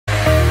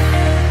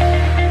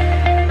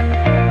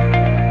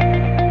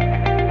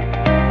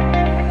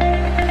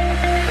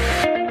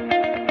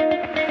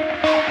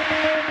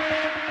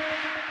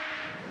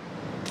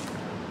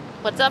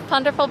up,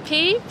 wonderful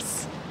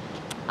peeps?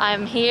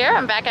 I'm here.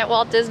 I'm back at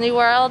Walt Disney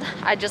World.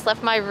 I just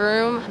left my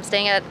room. I'm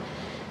staying at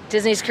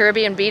Disney's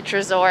Caribbean Beach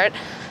Resort,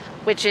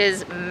 which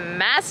is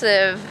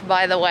massive,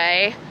 by the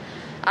way.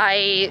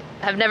 I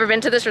have never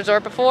been to this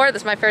resort before.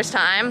 This is my first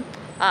time.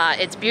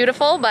 It's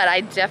beautiful, but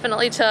I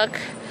definitely took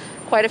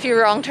quite a few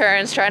wrong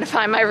turns trying to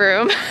find my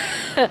room.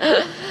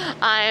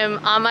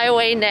 I'm on my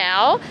way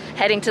now,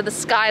 heading to the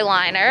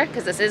Skyliner,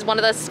 because this is one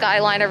of the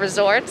Skyliner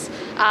resorts.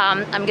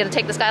 I'm gonna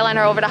take the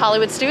Skyliner over to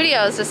Hollywood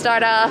Studios to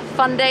start a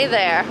fun day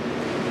there.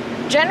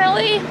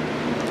 Generally,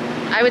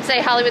 I would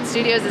say Hollywood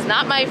Studios is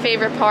not my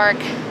favorite park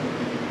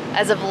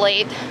as of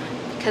late,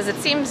 because it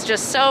seems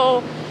just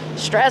so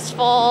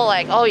stressful,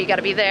 like, oh, you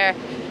gotta be there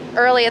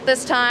early at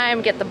this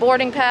time, get the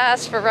boarding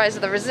pass for Rise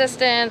of the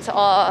Resistance,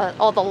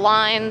 all the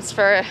lines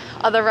for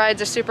other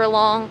rides are super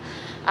long.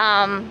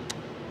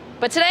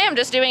 But today I'm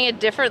just doing it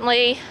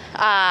differently.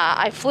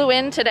 I flew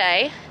in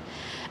today.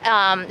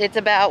 It's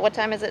about, what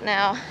time is it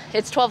now?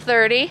 It's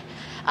 12:30.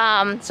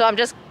 So I'm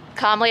just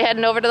calmly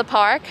heading over to the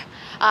park.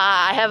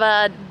 I have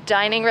a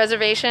dining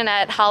reservation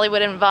at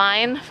Hollywood and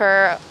Vine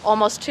for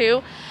almost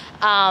 2.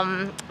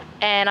 And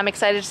I'm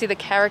excited to see the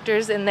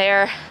characters in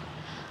their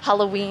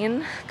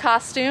Halloween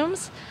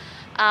costumes.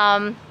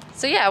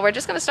 So yeah, we're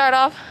just gonna start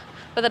off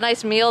with a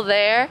nice meal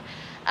there.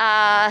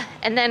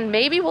 And then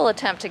maybe we'll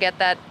attempt to get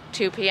that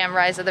 2 p.m.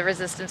 Rise of the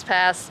Resistance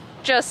pass,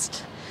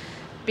 just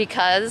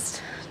because,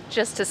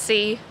 just to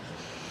see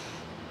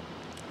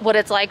what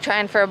it's like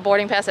trying for a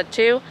boarding pass at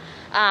 2.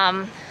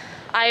 Out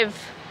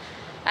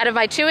of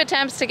my 2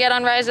 attempts to get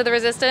on Rise of the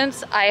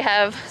Resistance, I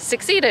have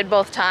succeeded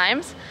both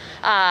times.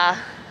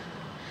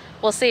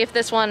 We'll see if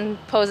this one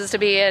poses to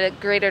be a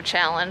greater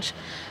challenge.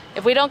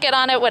 If we don't get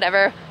on it,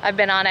 whatever, I've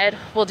been on it,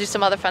 we'll do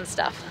some other fun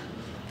stuff.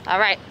 All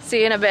right, see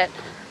you in a bit.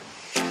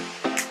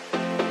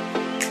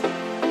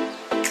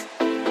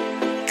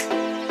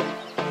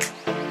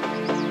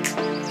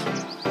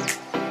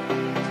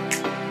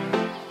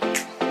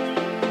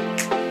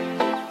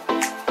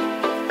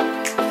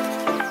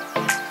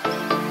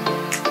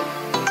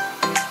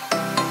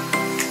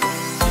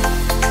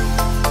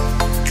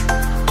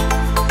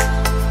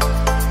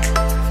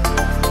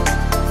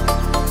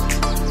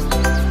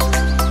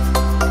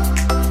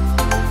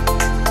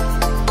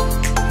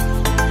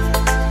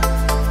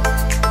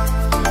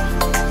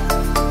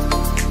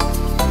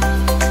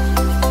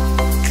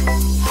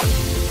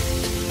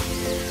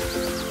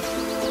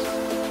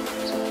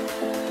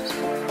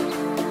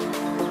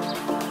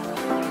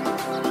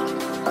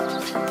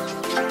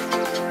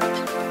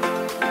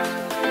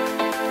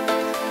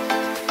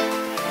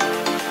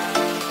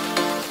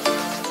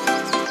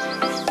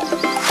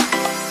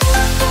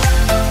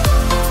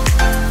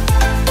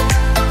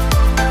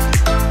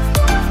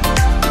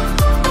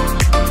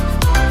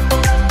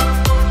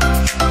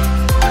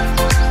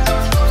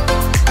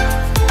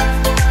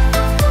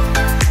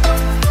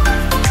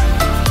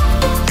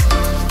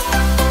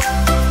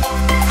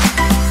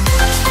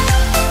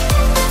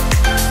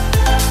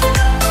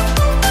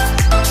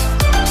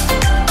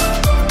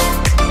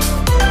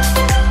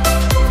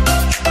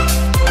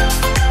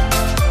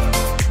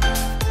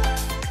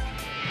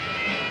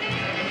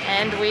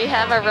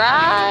 Have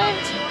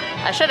arrived.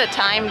 I should have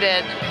timed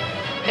it.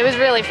 It was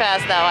really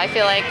fast though. I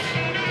feel like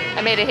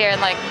I made it here in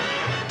like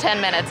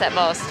 10 minutes at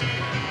most.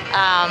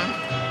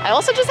 I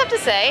also just have to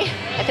say,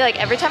 I feel like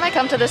every time I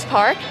come to this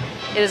park,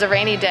 it is a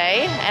rainy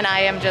day, and I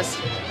am just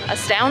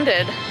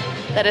astounded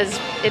that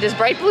it is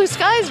bright blue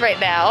skies right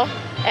now,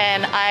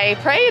 and I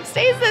pray it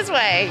stays this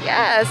way.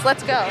 Yes,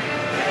 let's go.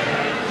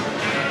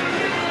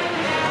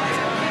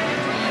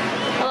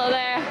 Hello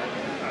there.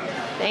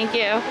 Thank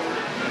you.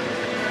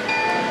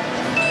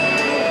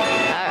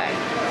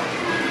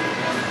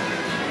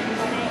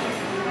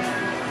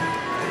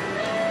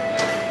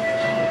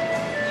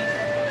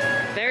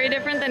 Very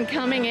different than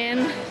coming in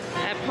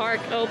at park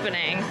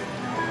opening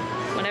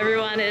when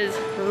everyone is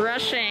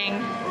rushing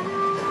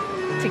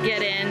to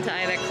get in to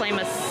either claim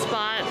a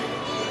spot,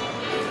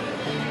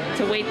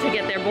 to wait to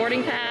get their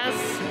boarding pass,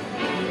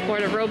 or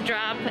to rope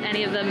drop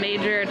any of the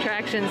major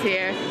attractions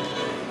here.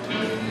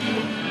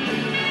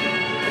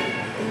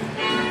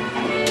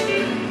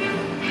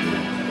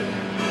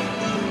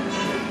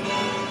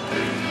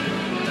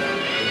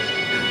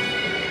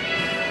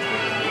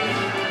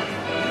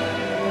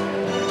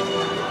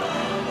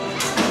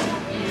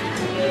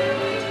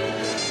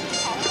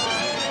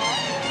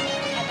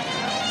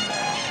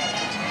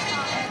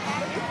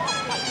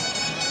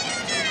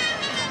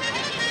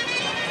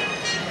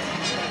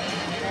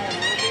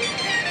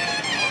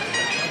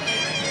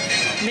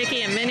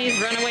 Mickey and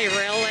Minnie's Runaway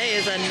Railway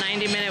is a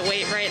 90-minute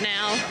wait right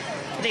now.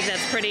 I think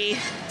that's pretty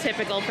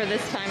typical for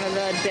this time of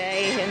the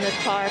day in this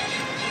park.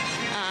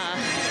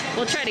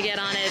 We'll try to get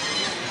on it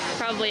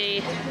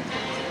probably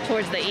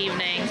towards the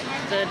evening.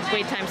 The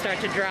wait times start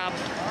to drop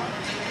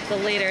the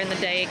later in the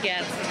day it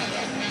gets.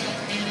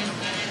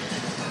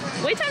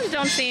 Wait times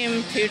don't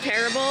seem too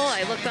terrible.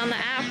 I looked on the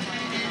app.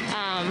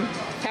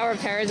 Tower of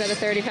Terror is at a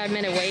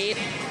 35-minute wait.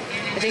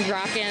 I think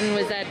Rockin'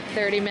 was at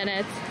 30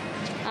 minutes.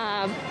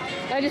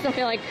 I just don't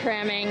feel like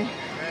cramming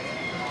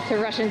to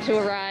rush into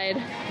a ride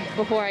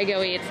before I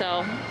go eat,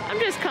 so I'm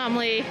just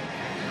calmly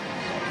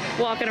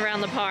walking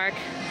around the park,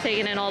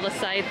 taking in all the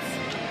sights,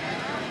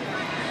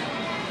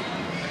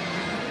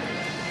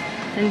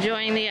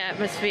 enjoying the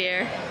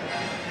atmosphere.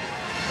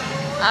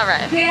 All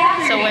right,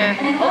 so we're,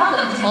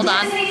 hold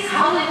on. Disney's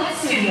Hollywood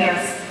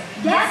Studios.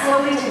 Guests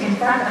hoping to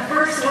confront the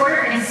First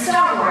Order in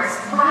Star Wars: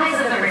 Rise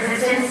of the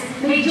Resistance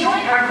may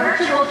join our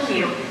virtual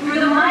queue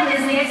through the My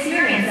Disney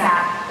Experience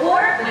app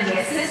or with the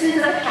assistance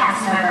of a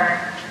cast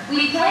member.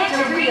 We plan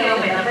to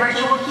reopen the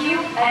virtual queue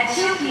at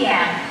 2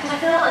 p.m. to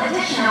fill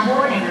additional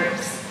boarding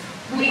groups.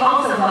 We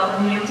also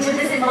welcome you to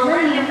visit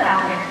Millennium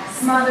Falcon,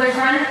 Smuggler's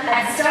Run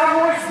at Star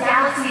Wars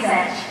Galaxy's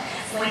Edge,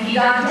 Slinky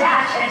Dog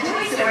Dash at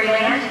Toy Story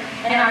Land,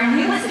 and our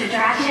newest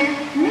attraction,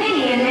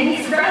 Minnie and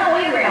Minnie's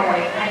Runaway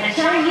Railway at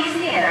the Chinese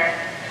Theater.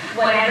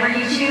 Whatever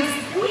you choose,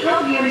 we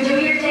hope you enjoy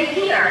your day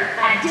here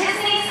at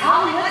Disney's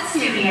Hollywood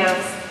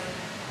Studios.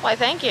 Why,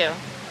 thank you.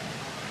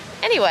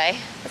 Anyway,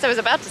 as I was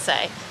about to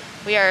say,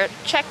 we are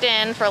checked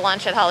in for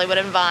lunch at Hollywood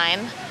and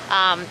Vine.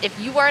 If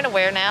you weren't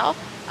aware now,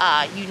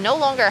 you no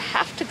longer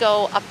have to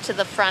go up to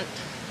the front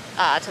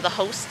to the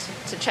host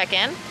to check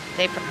in.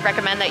 They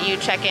recommend that you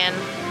check in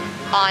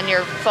on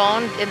your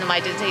phone in the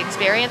My Disney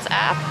Experience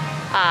app.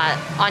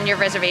 On your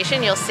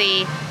reservation, you'll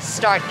see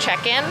start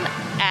check-in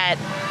at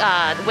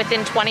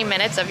within 20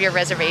 minutes of your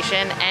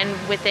reservation and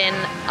within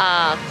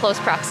close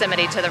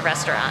proximity to the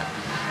restaurant.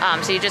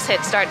 So you just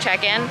hit start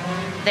check-in.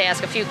 They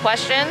ask a few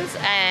questions,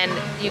 and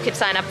you could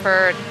sign up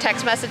for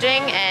text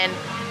messaging, and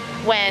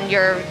when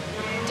your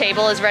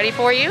table is ready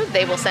for you,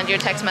 they will send you a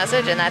text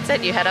message, and that's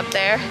it. You head up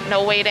there.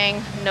 No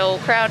waiting, no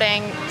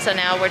crowding. So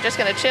now we're just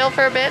gonna chill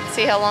for a bit,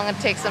 see how long it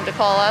takes them to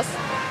call us.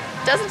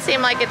 Doesn't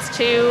seem like it's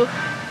too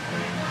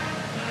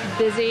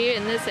busy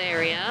in this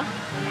area.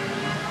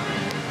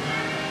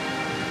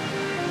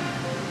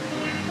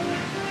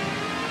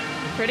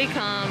 Pretty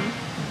calm.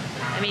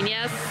 I mean,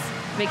 yes,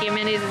 Mickey and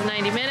Minnie's is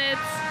 90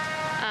 minutes.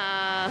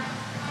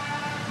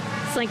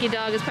 Slinky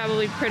Dog is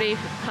probably pretty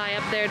high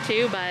up there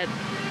too, but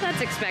that's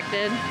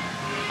expected.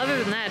 Other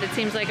than that, it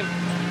seems like a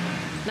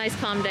nice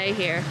calm day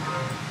here.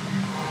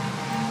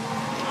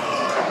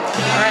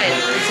 All right,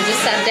 so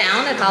just sat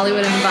down at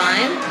Hollywood and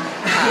Vine.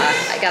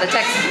 I got a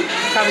text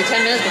probably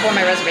 10 minutes before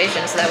my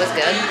reservation, so that was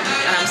good.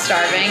 And I'm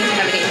starving,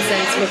 haven't eaten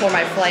since before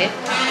my flight.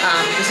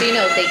 Just so you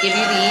know, they give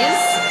you these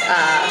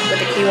with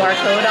a QR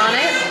code on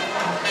it,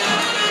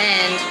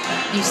 and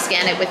you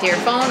scan it with your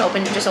phone.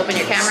 Just open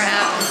your camera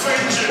app,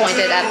 point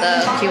it at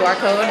the QR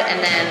code, and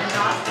then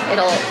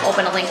it'll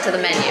open a link to the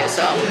menu.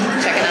 So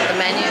I'm checking out the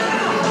menu.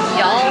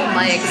 Y'all,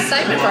 my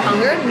excitement for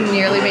hunger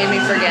nearly made me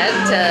forget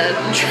to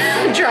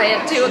try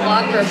at 2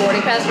 o'clock for a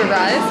boarding pass for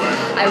Rise.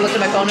 I looked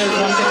at my phone, it was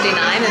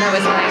 1:59, and I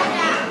was like,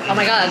 oh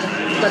my god,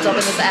 let's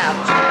open this app.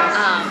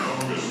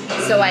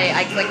 So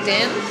I clicked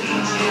in,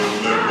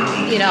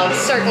 you know,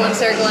 circling.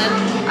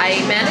 I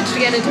managed to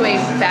get into a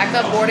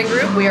backup boarding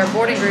group. We are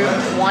boarding group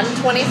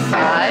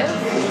 125.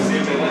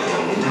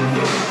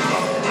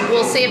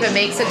 We'll see if it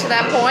makes it to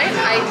that point.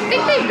 I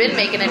think they've been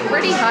making it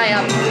pretty high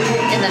up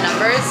in the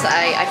numbers.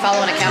 I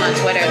follow an account on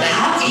Twitter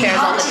that shares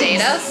all the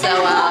data, so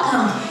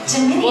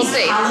we'll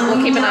see.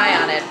 We'll keep an eye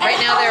on it. Right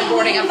now they're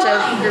boarding up to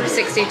group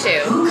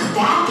 62,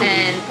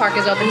 and park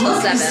is open till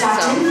 7, so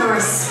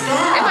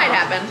it might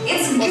happen.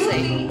 We'll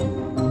see.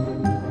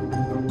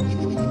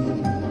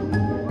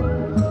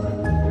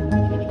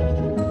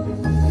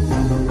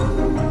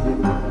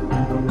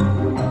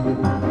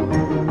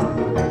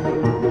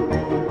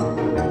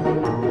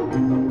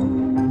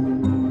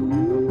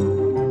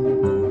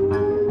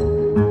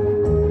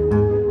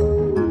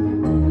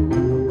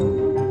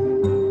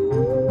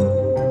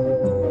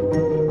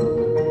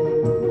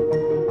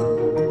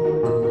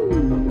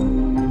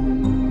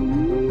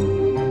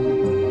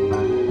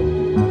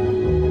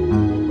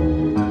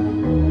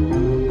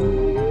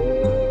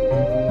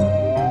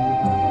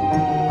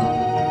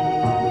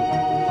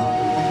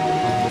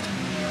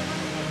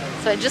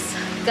 I just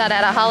got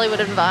out of Hollywood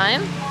and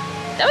Vine.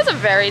 That was a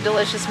very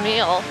delicious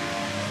meal.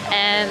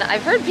 And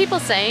I've heard people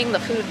saying the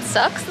food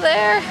sucks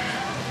there.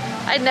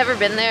 I'd never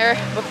been there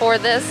before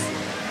this.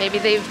 Maybe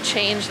they've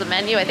changed the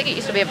menu. I think it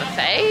used to be a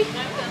buffet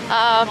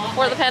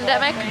before the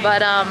pandemic,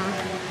 but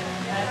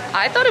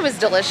I thought it was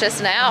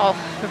delicious now.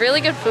 Really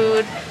good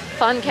food,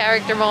 fun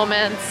character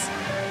moments.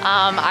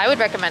 I would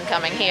recommend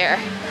coming here.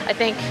 I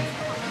think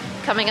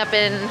coming up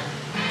in,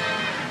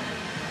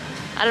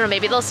 I don't know,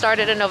 maybe they'll start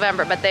it in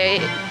November, but they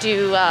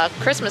do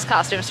Christmas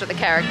costumes for the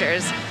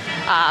characters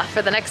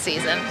for the next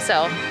season,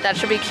 so that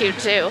should be cute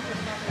too.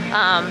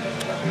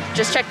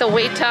 Just check the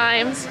wait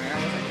times.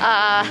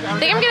 I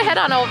think I'm gonna head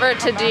on over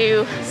to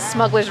do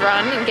Smuggler's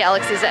Run in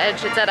Galaxy's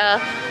Edge. It's at a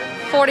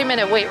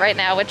 40-minute wait right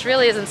now, which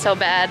really isn't so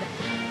bad.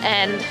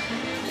 And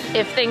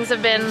if things are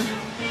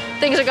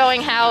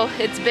going how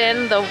it's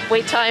been, the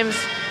wait times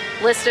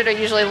listed are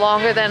usually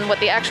longer than what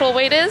the actual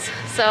wait is,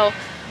 so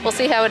we'll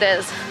see how it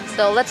is.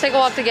 So let's take a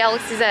walk to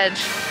Galaxy's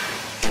Edge.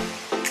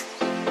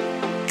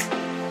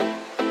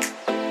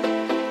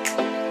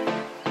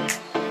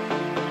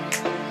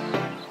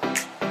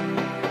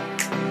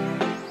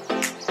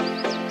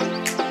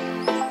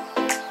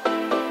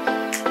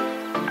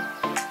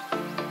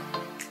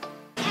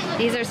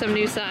 These are some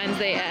new signs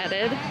they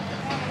added.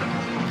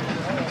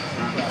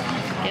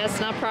 Yes,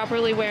 not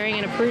properly wearing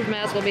an approved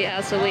mask will be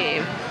asked to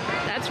leave.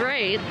 That's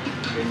right.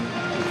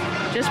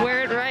 Just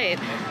wear it right.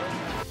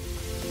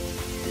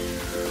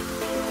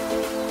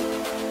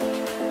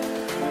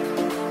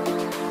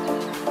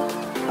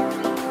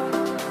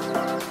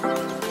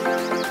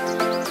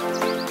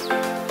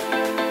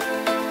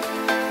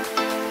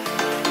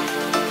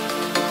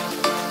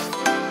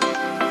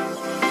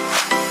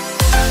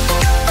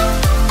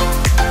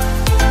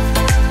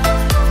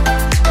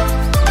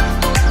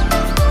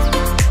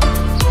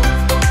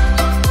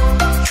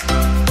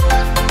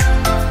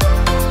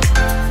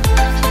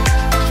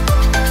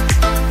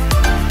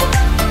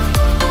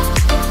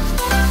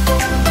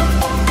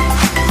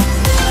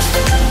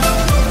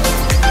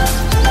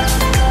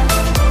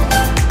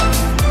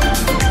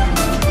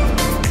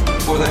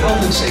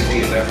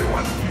 Safety of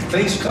everyone.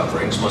 Face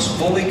coverings must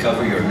fully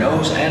cover your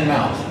nose and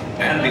mouth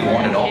and be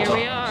worn at all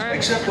times,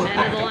 except when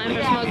actively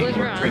eating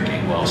or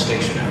drinking while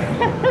stationary.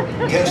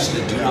 Guests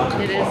that do not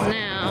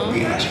comply will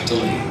be asked to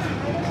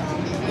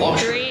leave.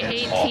 Wash your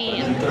hands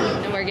often and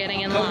thoroughly. And we're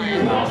getting in Cover your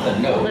line. mouth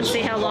and nose. Let's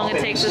see how long it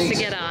takes us to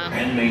get on.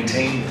 And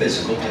maintain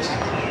physical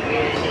distance.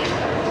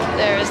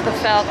 There's the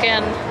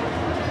Falcon.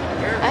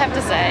 I have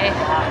to say,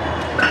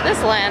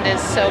 this land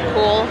is so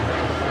cool.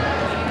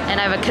 And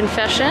I have a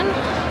confession.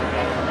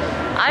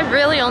 I've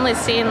really only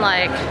seen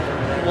like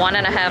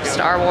 1.5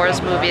 Star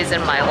Wars movies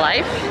in my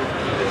life,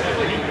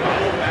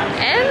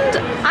 and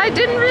I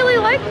didn't really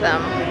like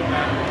them.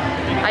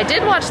 I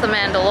did watch The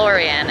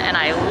Mandalorian, and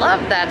I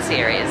loved that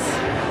series.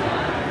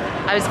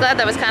 I was glad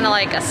that was kind of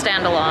like a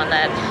standalone,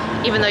 that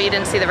even though you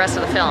didn't see the rest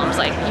of the films,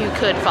 like you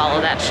could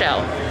follow that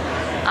show.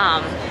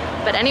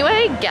 But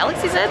anyway,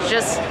 Galaxy's Edge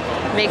just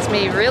makes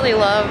me really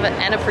love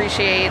and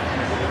appreciate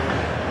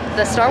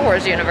the Star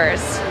Wars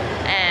universe.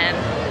 And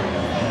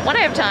when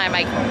I have time,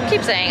 I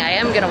keep saying I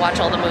am gonna watch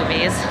all the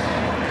movies.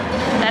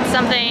 That's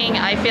something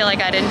I feel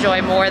like I'd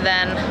enjoy more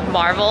than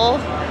Marvel.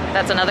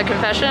 That's another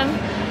confession.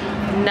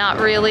 Not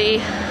really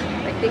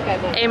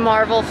a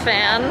Marvel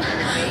fan,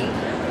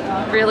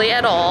 really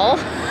at all.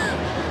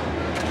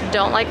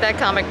 Don't like that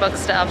comic book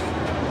stuff.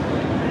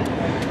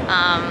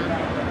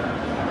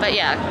 But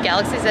yeah,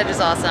 Galaxy's Edge is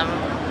awesome,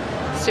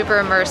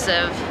 super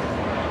immersive,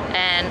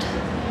 and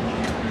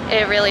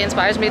it really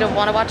inspires me to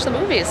want to watch the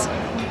movies.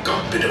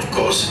 Cockpit, of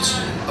course.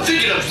 I'm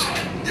thinking of...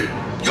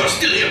 You're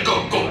still here,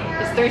 go.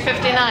 It's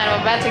 3:59,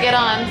 I'm about to get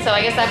on, so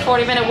I guess that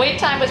 40-minute wait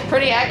time was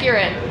pretty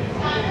accurate.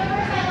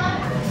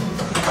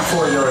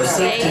 For your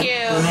safety, Thank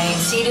you. remain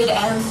seated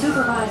and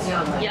supervise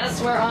your legs.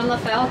 Yes, we're on the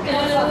Falcon.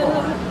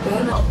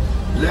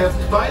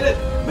 Left pilot,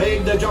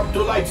 make the jump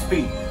to light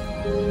speed.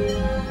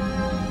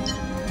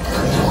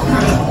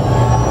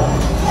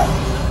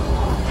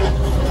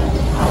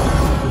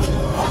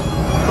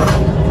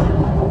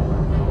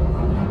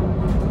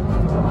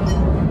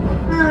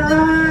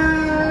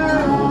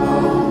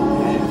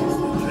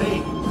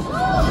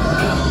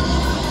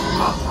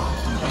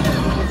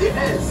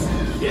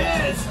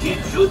 Yes, keep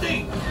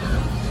shooting.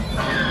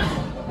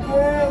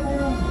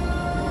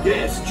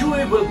 Yes,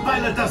 Chewie will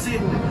pilot us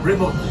in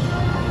remote.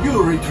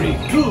 You retrieve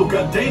 2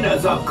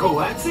 containers of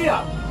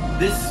coaxia.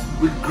 This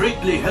will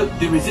greatly help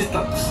the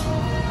resistance.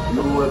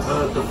 You have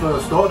heard the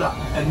First Order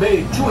and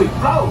made Chewie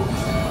proud.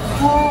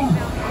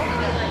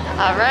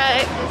 All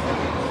right,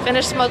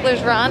 finished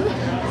Smuggler's Run.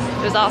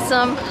 It was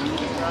awesome.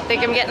 I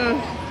think I'm getting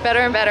better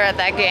and better at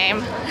that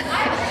game.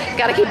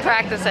 Gotta keep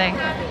practicing.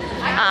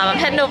 I'm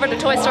heading over to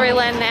Toy Story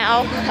Land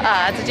now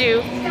to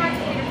do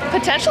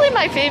potentially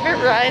my favorite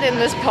ride in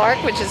this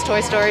park, which is Toy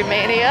Story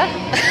Mania.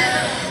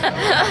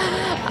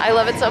 I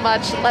love it so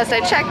much. Last I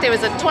checked, it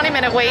was a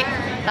 20-minute wait.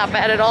 Not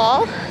bad at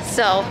all.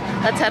 So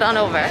let's head on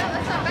over.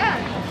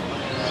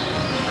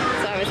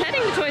 So I was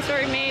heading to Toy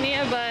Story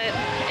Mania, but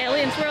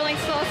Alien Swirling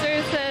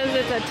Saucer says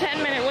it's a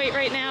 10-minute wait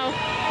right now,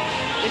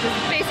 which is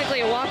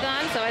basically a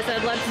walk-on, so I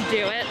said let's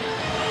do it.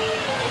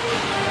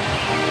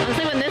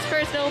 Honestly, when this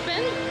first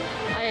opened,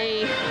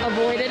 I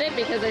avoided it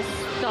because I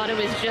thought it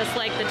was just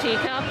like the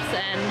teacups,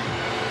 and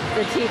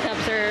the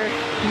teacups are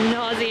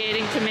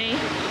nauseating to me.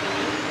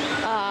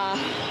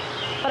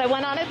 But I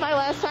went on it my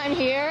last time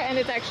here, and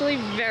it's actually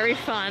very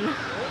fun.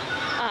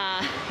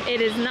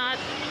 It is not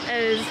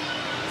as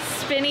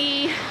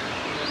spinny,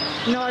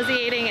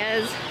 nauseating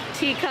as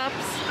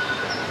teacups.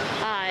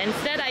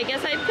 Instead, I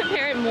guess I'd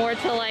compare it more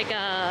to like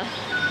a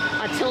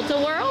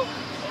tilt-a-whirl,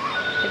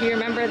 if you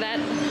remember that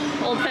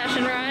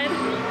old-fashioned ride.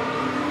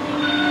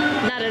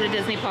 Not at a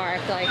Disney park,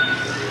 like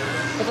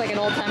it's like an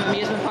old-time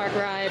amusement park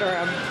ride or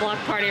a block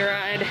party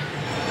ride.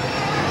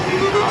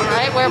 All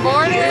right, we're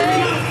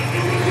boarded.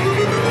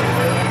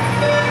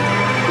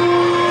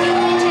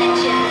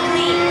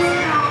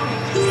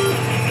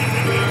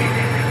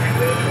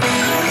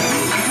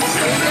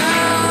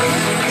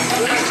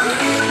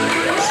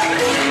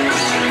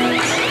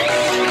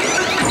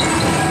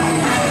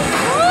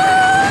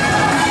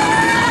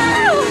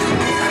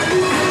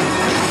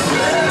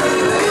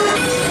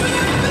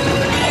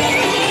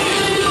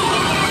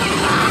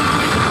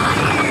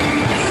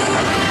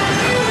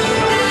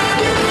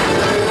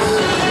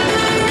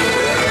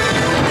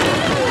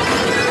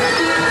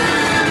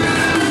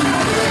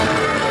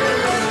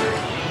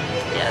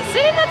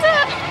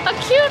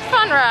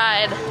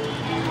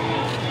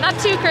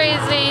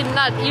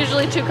 not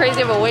usually too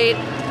crazy of a wait.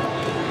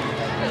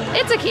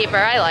 It's a keeper,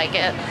 I like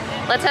it.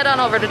 Let's head on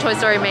over to Toy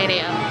Story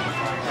Mania.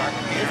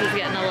 This is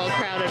getting a little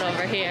crowded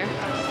over here.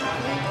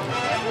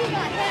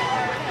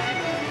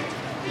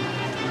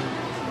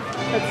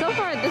 But so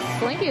far, this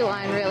Slinky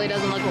line really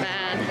doesn't look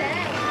bad.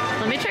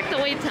 Let me check the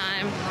wait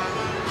time.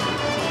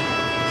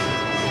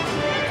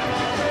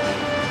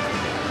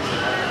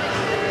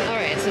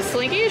 Alright, so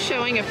Slinky is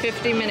showing a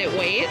 50-minute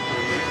wait,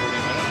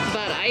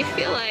 but I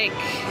feel like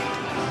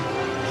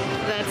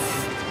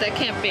that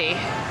can't be,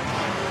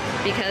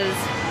 because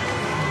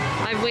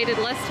I've waited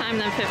less time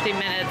than 50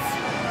 minutes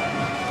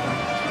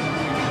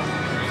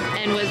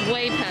and was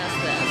way past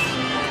this.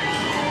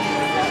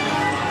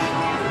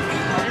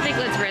 I think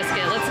let's risk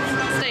it. Let's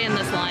stay in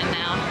this line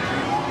now.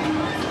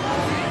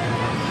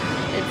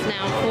 It's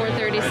now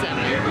 4:37.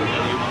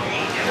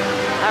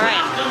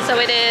 Alright, so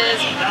it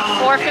is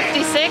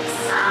 4:56.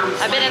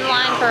 I've been in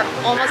line for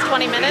almost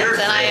 20 minutes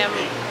and I am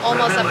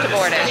almost up to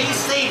boarding.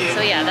 So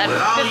yeah, that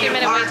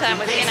 50-minute wait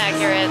time was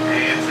inaccurate.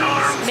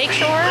 Make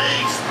sure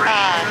look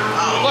at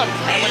what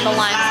the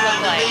lines look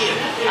like.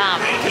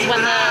 Because when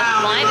the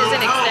line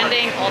isn't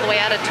extending all the way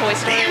out of Toy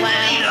Story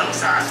Land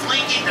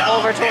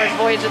over towards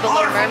Voyage of the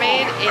Little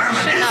Mermaid, it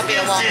should not be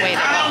a long wait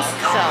at all.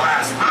 So,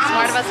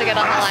 smart of us to get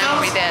on the line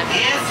when we did.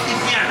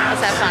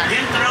 Let's have fun.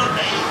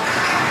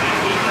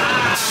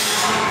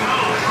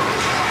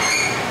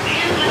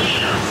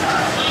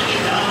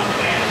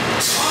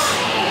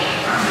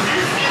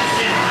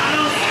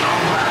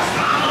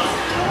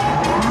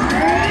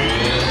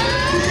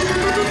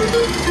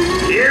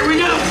 Here we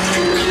go!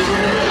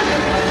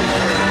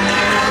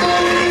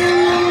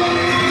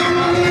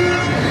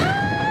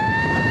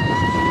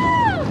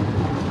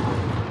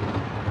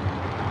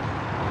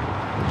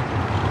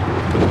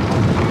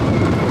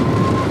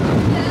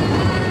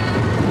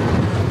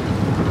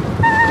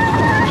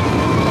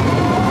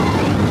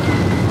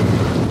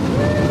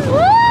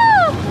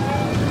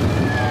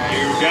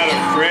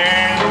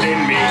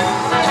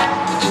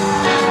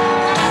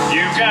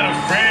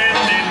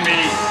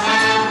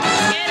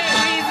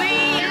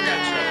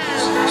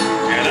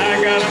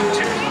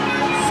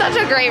 Such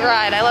a great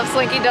ride. I love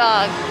Slinky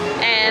Dog.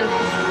 And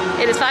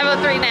it is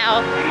 5:03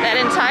 now. That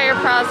entire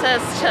process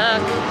took,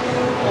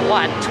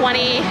 what,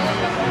 26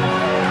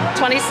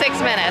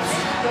 minutes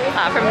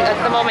from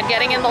the moment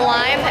getting in the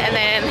line and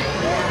then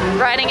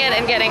riding it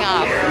and getting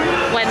off.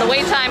 When the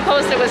wait time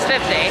posted was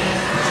 50.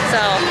 So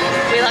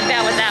we lucked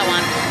out with that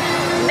one.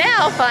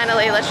 Now,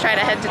 finally, let's try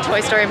to head to Toy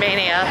Story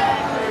Mania.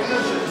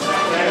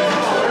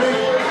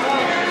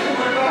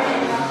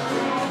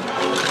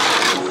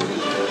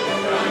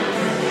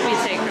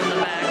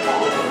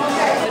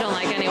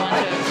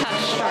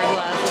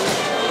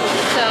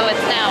 So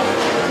it's now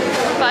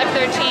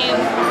 5:13.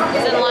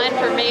 It's in line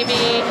for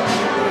maybe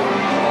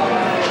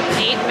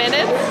 8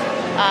 minutes.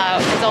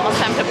 It's almost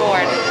time to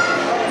board.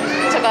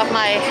 Took off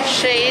my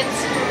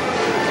shades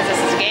because this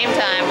is game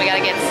time. We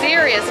gotta get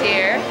serious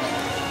here.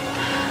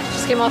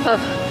 Just came off of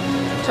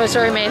Toy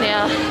Story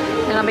Mania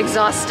and I'm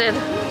exhausted.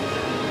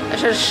 I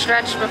should have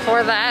stretched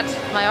before that.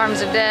 My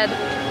arms are dead.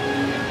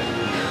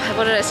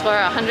 What did I score?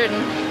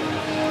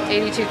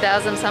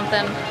 182,000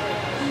 something.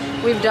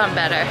 We've done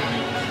better.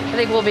 I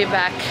think we'll be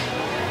back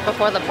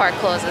before the park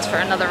closes for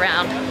another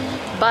round.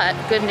 But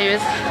good news,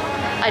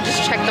 I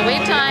just checked the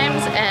wait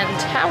times and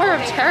Tower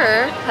of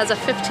Terror has a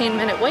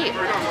 15-minute wait.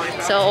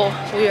 So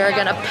we are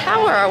gonna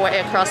power our way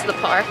across the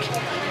park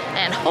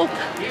and hope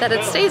that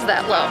it stays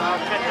that low.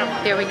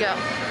 Here we go.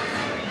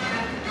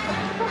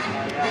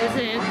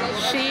 Isn't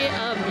she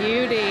a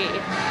beauty?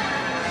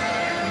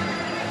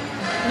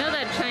 You know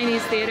that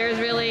Chinese theater is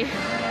really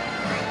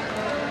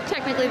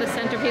technically the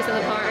centerpiece of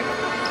the park.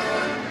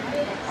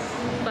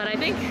 But I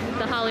think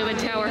the Hollywood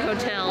Tower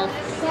Hotel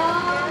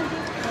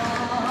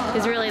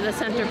is really the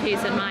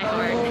centerpiece in my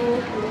heart.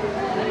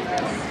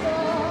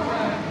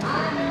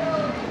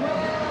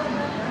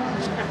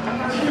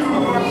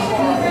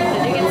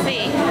 As you can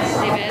see,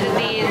 they've added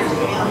these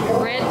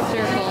red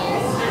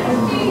circles.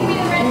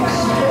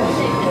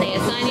 And they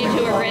assign you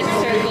to a red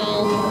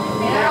circle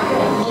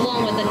along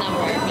with the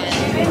number. But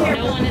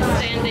no one is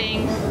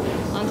standing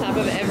on top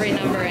of every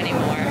number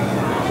anymore.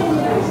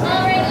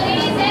 Alright,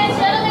 ladies and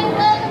gentlemen,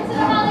 welcome to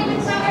the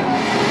Hollywood Tower.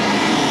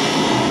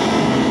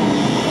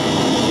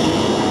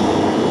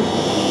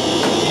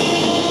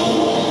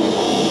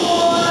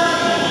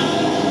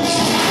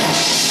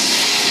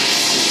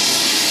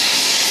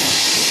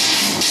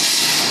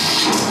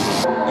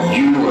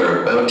 You are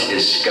about to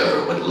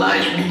discover what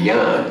lies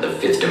beyond the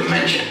fifth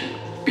dimension,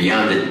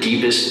 beyond the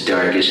deepest,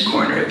 darkest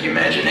corner of the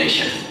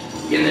imagination,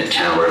 in the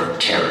Tower of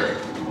Terror.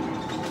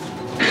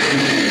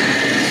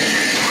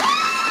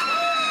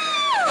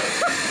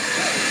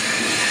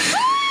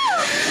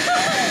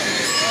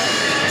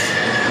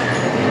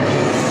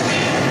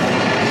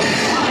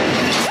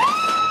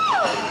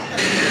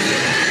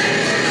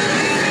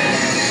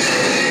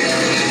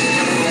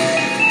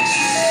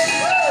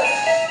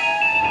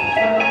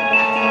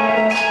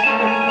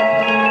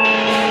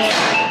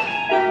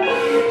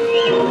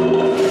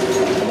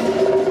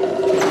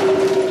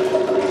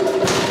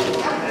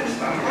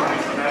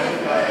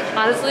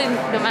 Honestly,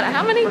 no matter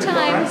how many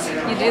times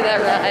you do that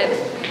ride,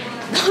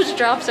 those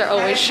drops are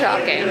always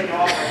shocking.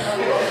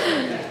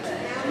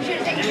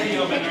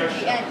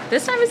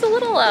 This time is a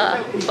little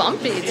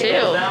bumpy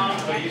too.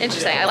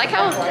 Interesting. I like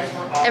how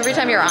every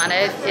time you're on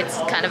it, it's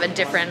kind of a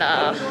different,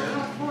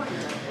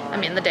 I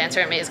mean, the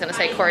dancer in me is going to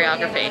say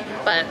choreography,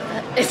 but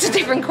it's a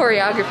different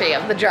choreography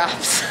of the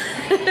drops.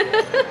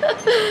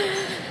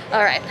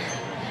 All right,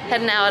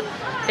 heading out.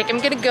 I think I'm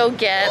going to go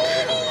get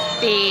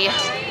the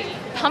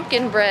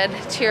pumpkin bread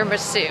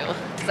tiramisu,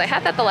 because I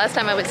had that the last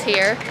time I was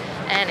here,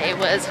 and it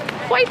was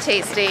quite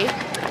tasty,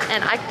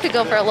 and I could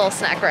go for a little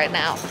snack right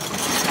now.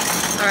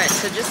 All right,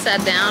 so just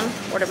sat down,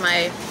 ordered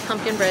my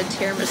pumpkin bread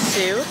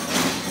tiramisu.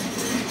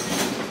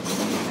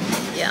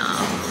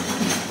 Yum.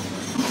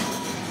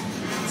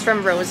 It's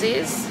from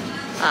Rosie's.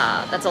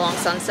 That's along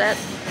Sunset.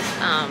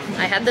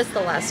 I had this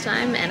the last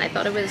time, and I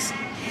thought it was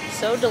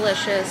so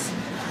delicious.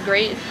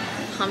 Great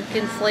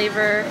pumpkin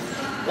flavor,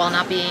 while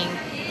not being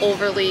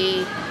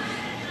overly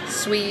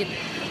sweet,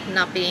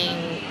 not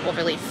being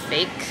overly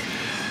fake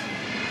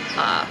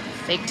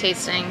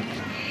tasting.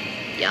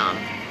 Yum.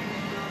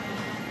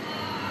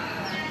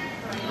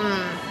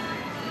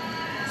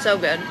 So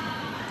good.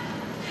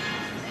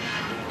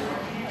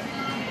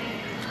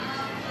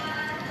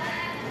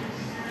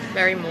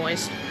 Very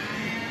moist.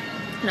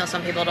 I know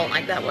some people don't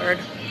like that word.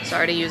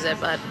 Sorry to use it,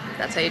 but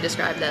that's how you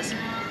describe this.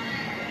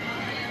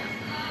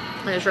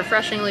 And it's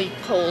refreshingly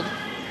cold.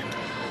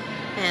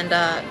 And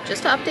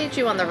just to update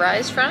you on the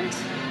Rise front,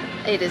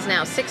 it is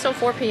now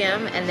 6:04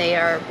 p.m. and they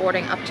are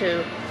boarding up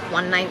to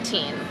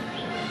 119.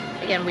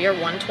 Again, we are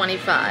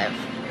 125.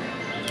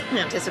 In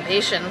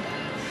anticipation,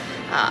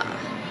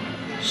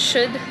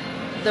 should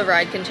the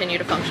ride continue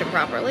to function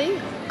properly,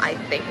 I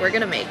think we're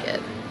gonna make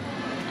it.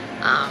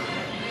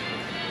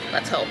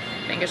 Let's hope,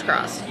 fingers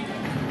crossed.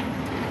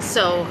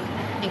 So,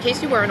 in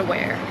case you weren't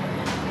aware,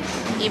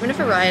 even if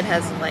a ride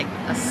has like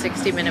a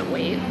 60-minute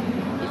wait,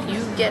 if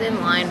you get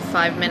in line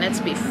 5 minutes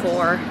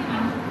before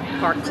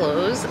park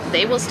close,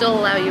 they will still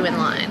allow you in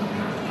line.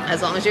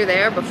 As long as you're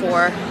there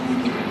before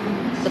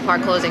the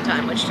park closing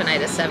time, which tonight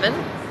is 7,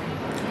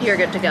 you're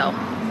good to go.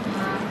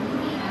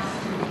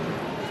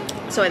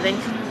 So I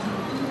think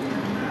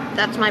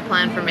that's my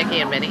plan for Mickey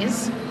and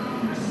Minnie's.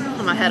 I'm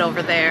gonna head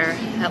over there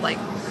at like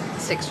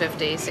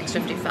 6:50,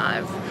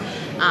 6:55.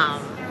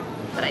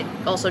 But I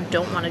also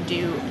don't want to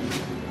do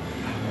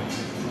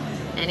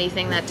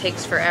anything that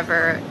takes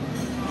forever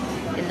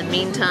in the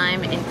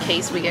meantime in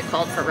case we get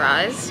called for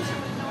Rise.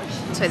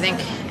 So I think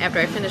after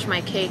I finish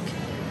my cake,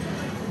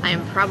 I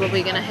am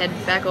probably gonna head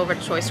back over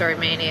to Toy Story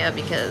Mania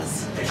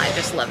because I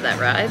just love that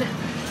ride.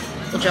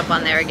 We'll jump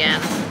on there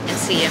again and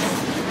see if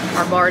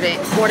our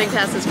boarding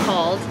pass is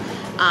called,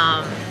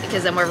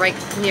 because then we're right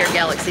near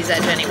Galaxy's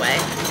Edge anyway,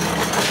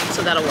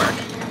 so that'll work.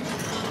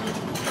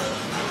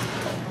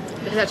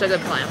 I think that's a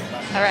good plan.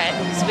 All right,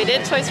 so we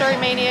did Toy Story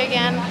Mania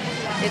again.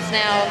 It's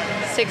now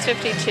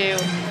 6:52.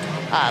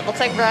 Looks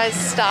like Rise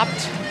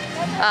stopped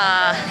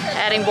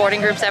adding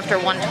boarding groups after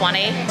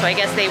 120, so I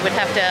guess they would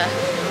have to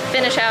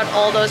finish out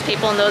all those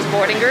people in those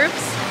boarding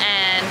groups,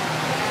 and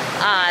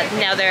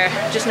now they're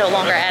just no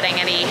longer adding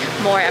any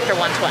more after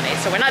 120.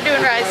 So we're not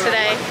doing Rise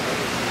today.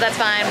 That's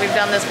fine, we've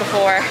done this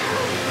before.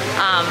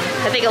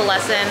 I think a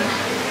lesson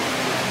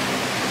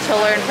to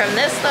learn from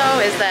this though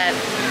is that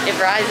if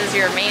Rise is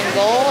your main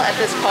goal at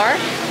this park,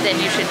 then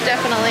you should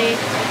definitely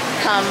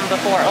come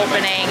before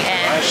opening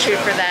and shoot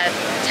for that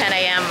 10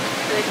 a.m.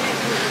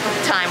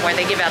 time where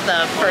they give out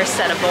the first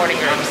set of boarding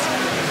groups.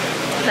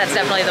 That's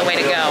definitely the way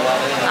to go.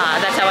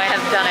 That's how I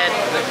have done it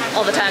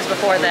all the times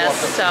before this,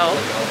 so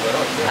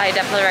I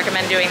definitely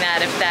recommend doing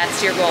that if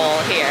that's your goal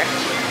here.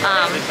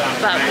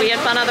 But we had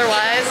fun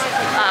otherwise.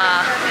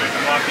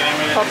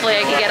 Hopefully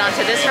I can get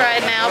onto this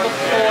ride now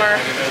before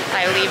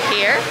I leave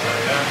here.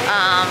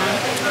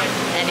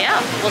 And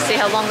yeah, we'll see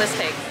how long this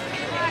takes.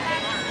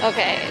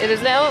 Okay, it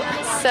is now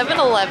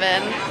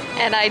 7:11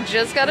 and I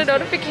just got a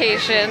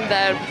notification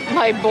that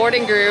my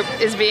boarding group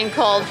is being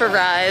called for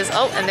Rise.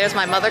 Oh, and there's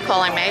my mother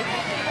calling me.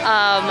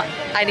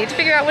 I need to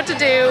figure out what to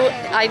do.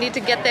 I need to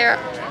get there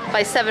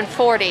by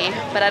 7:40,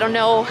 but I don't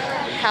know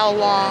how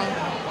long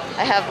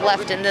I have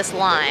left in this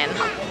line.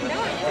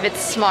 If it's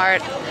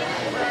smart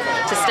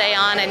to stay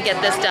on and get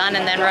this done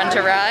and then run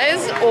to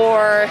Rise,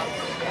 or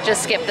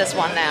just skip this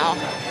one now.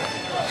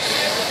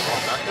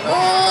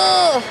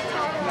 Oh,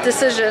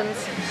 decisions.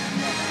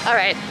 All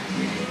right,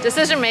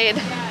 decision made.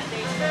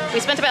 We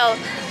spent about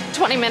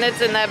 20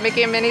 minutes in that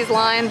Mickey and Minnie's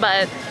line,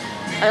 but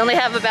I only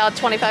have about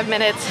 25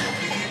 minutes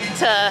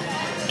to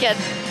get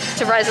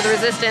to Rise of the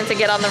Resistance and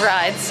get on the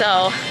ride,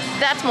 so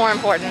that's more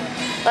important.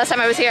 Last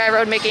time I was here, I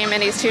rode Mickey and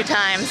Minnie's 2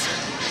 times.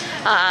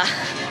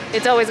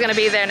 It's always gonna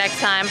be there next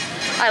time.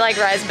 I like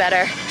Rise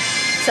better.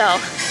 So,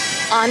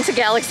 on to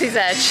Galaxy's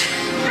Edge.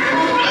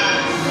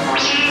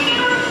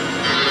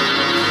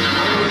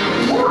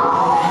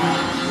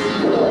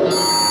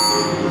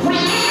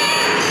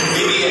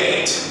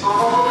 BB-8.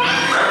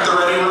 Prep the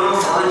ready room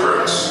for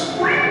reverse.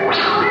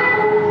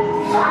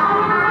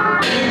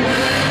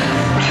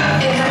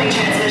 Incoming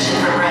transmission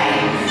from Ray.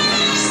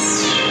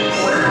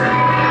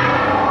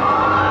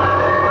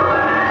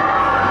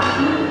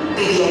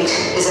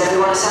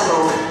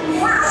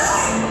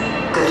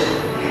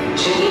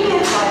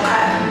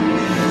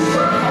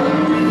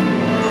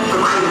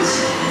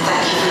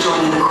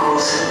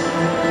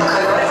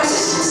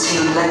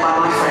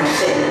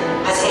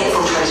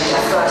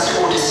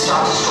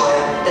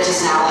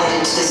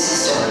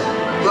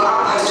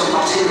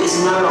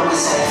 is no longer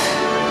safe.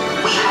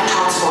 We have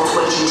transports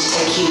waiting to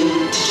take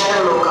you to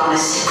General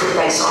Organa's secret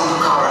base on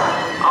Vakara.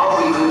 I'll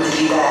regroup with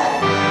you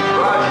there.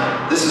 Roger,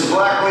 this is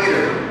Black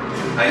Leader.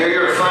 I hear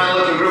you're a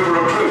fine-looking group of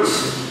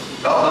recruits.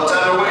 Oh, no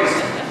time to waste.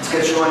 Let's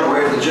get you on your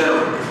way to the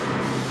general.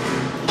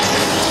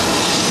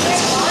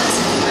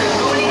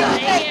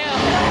 Thank you.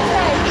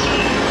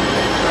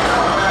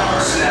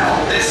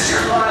 Personnel, this is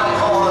your final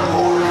call on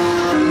board.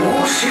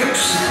 More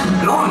ships.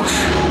 Launch.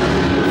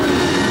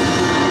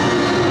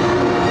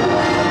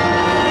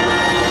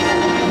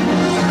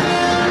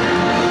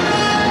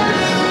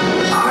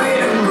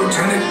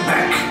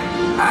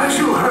 As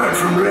you heard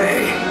from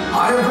Ray,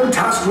 I have been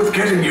tasked with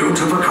getting you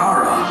to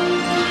Vakara.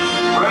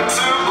 Red 2,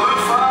 Blue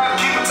 5,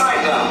 keep it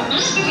tight now.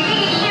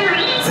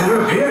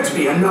 There appear to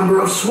be a number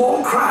of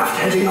small craft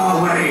heading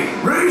our way.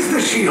 Raise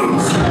the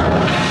shields.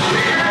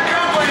 Here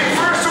company,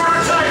 first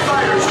order TIE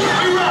fighters.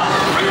 Reroute.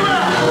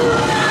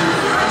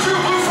 Red 2,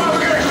 Blue 5,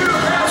 we're gonna clear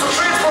the path so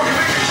transport can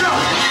make a jump.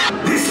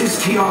 This is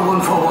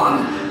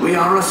TR-141. We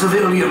are a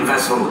civilian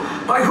vessel.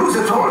 By whose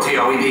authority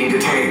are we being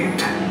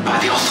detained? By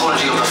the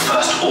authority of the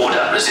First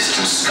Order,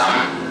 Resistance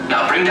scum.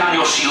 Now bring down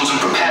your shields and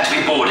prepare to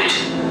be boarded.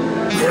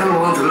 They'll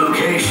want the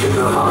location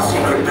of our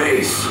secret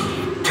base.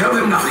 Tell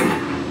them nothing.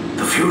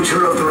 The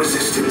future of the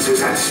Resistance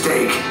is at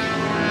stake.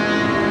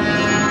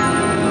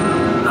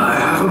 I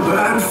have a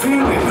bad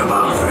feeling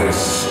about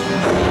this.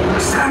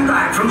 Stand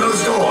back from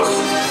those doors.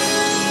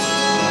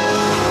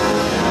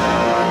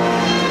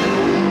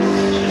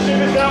 The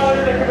ship is now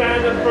under the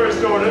command of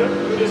First Order.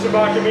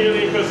 Disembark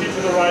immediately and proceed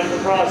to the right for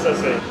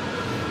processing.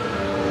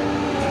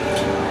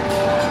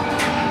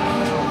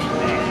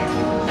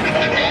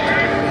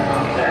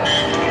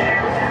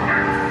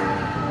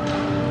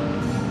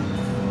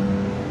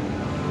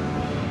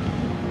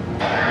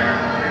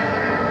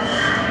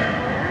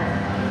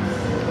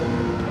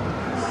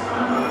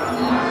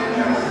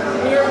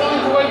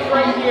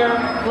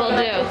 Will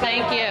do.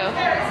 Thank you.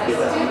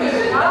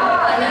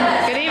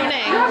 Good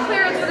evening. You have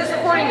clearance for this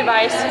recording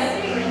device.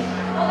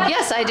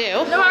 Yes, I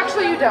do. No,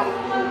 actually you don't.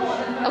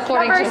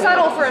 According Not very to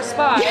subtle for a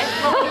spy.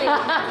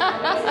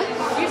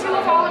 You two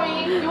will follow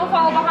me. You will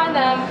follow behind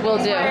them. Will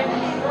do.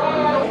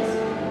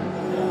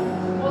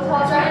 We'll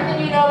tell us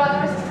everything you know about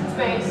the Resistance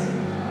base.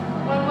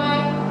 One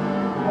way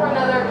or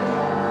another.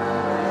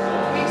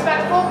 We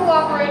expect full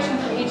cooperation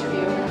from each of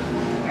you.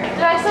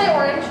 Did I say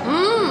orange?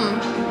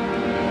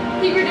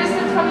 Keep your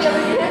distance from the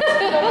other units.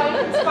 Don't mind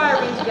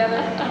conspiring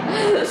together.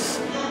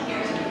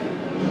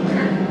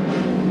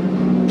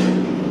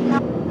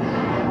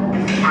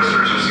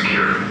 Prisoners are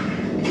secure.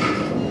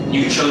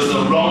 You chose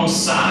the wrong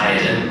side,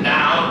 and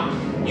now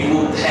you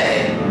will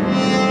pay.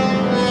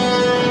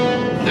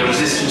 The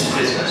Resistance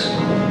prisoners.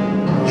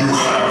 You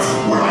have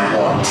what I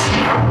want.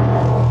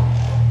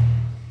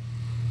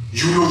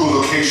 You know the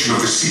location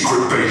of the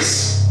secret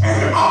base,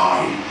 and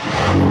I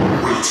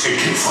will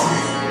take it from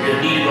you.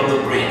 You're needed on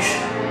the bridge.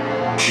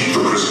 Keep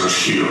the prisoners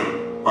here.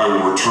 I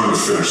will return to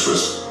finish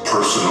this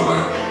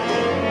personally.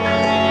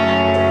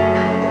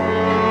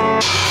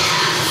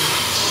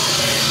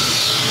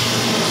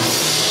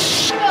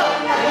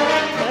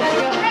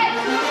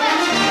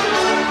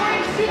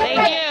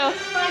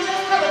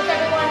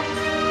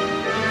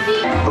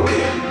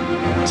 Okay,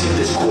 take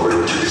this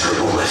corridor to the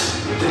triple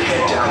list, then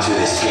head down to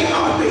the escape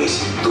pod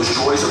base. Those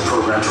droids are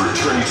programmed to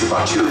return you to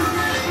Batu.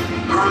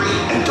 Hurry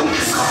and don't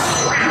get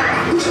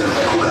caught. Lieutenant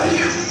Beck will guide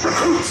you.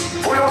 Recruits,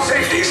 for your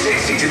safety, stay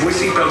seated with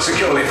seatbelts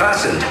securely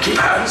fastened. Keep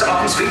hands,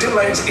 arms, feet, and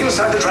legs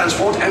inside the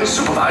transport and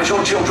supervise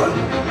your children.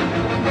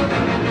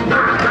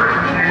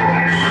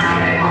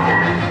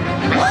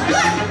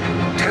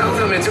 Tell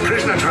them it's a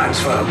prisoner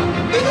transfer.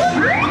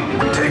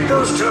 Take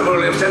those turbo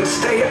lifts and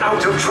stay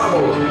out of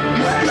trouble.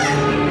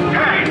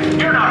 Hey,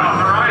 you're not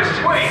authorized.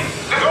 Wait,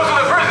 those are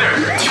the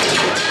prisoners.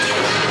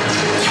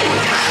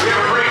 We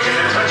have a breach in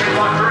detention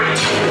block 3.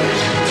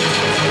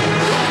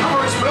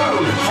 Power is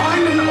blown.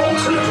 Find an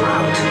alternate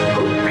route.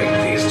 Who picked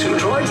these two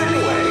droids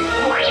anyway?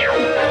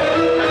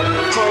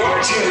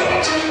 Priority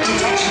alert.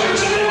 Detachment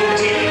to level D.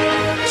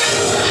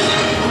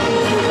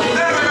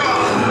 There they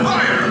are.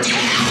 Fire!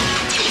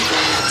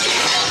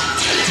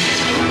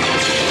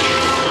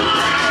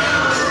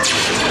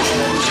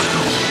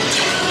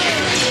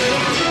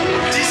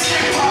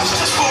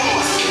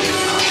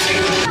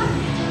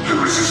 The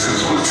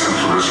Resistance will attempt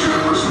to rescue the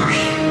prisoners.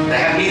 They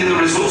have neither the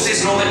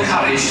resources nor the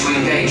courage to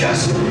engage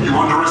us. You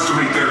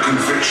underestimate their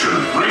conviction.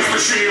 Raise the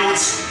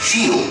shields!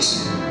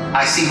 Shields?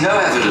 I see no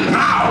evidence.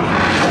 Now!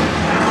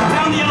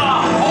 Down the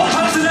alarm! All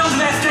personnel to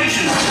their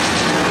stations!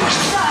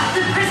 Sir,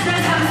 the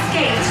prisoners have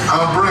escaped.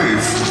 How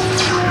brave,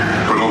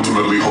 but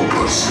ultimately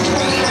hopeless.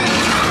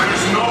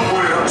 There's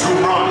nowhere to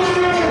run.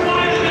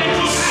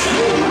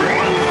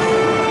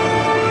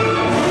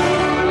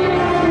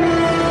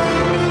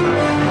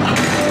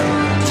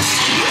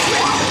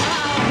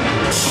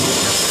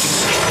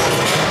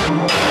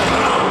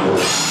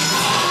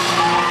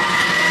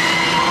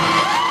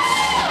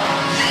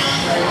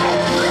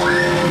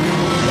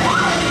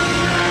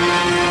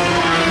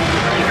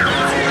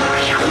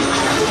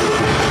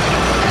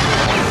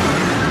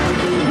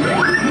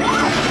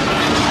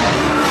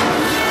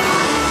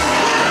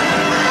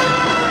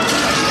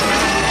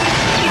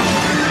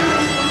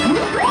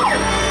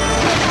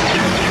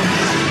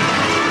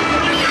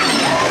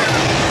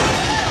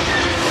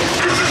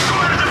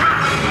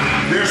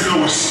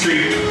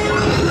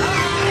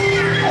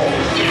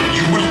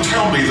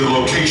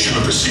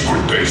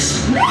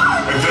 base,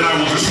 and then I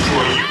will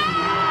destroy you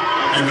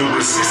and the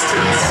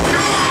Resistance.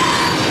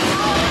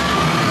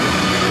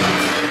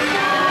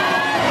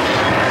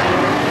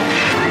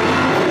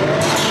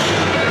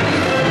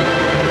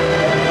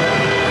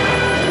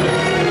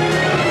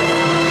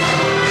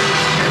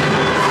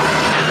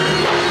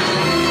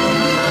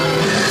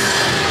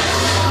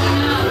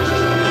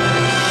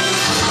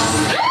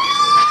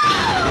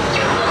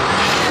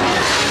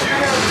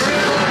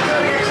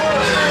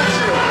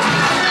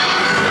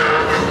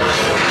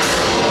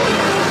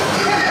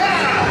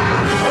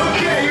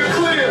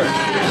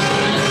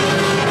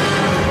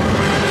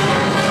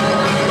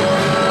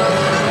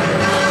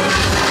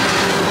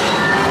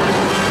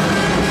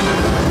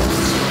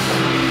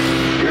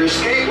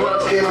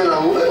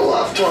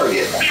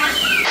 Target.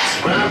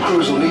 Ground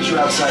crews will meet you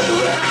outside the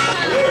wreck.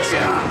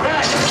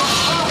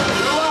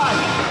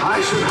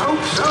 I should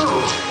hope so.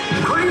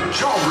 Great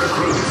job,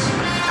 recruits.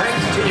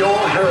 Thanks to your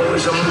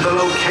heroism, the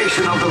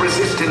location of the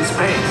Resistance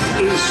base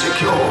is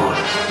secure.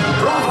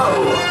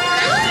 Bravo!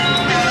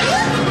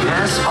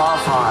 Yes,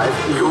 R5,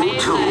 you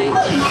too.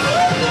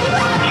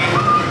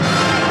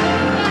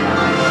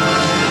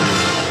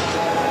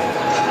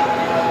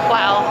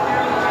 Wow,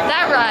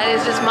 that ride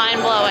is just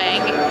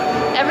mind-blowing.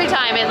 Every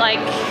time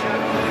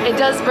it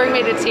does bring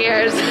me to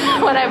tears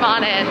when I'm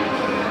on it.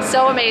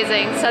 So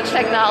amazing, such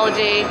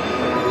technology,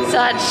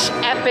 such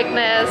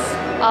epicness.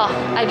 Oh,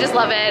 I just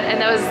love it,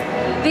 and that was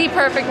the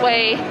perfect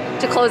way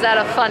to close out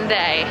a fun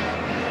day.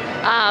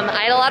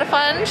 I had a lot of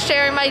fun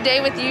sharing my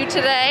day with you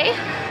today,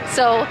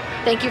 so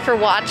thank you for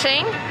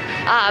watching.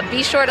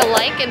 Be sure to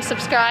like and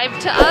subscribe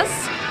to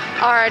us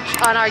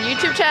on our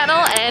YouTube channel,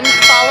 and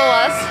follow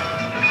us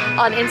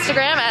on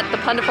Instagram at The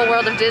Wonderful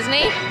World of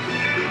Disney.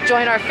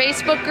 Join our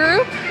Facebook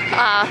group,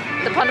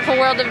 The Wonderful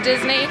World of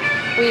Disney.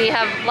 We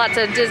have lots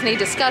of Disney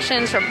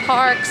discussions, from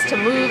parks to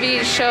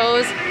movies,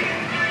 shows,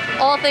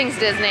 all things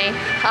Disney.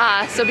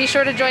 So be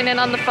sure to join in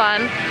on the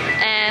fun,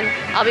 and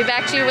I'll be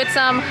back to you with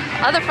some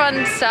other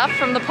fun stuff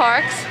from the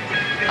parks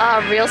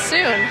real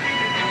soon.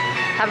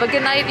 Have a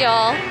good night,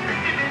 y'all.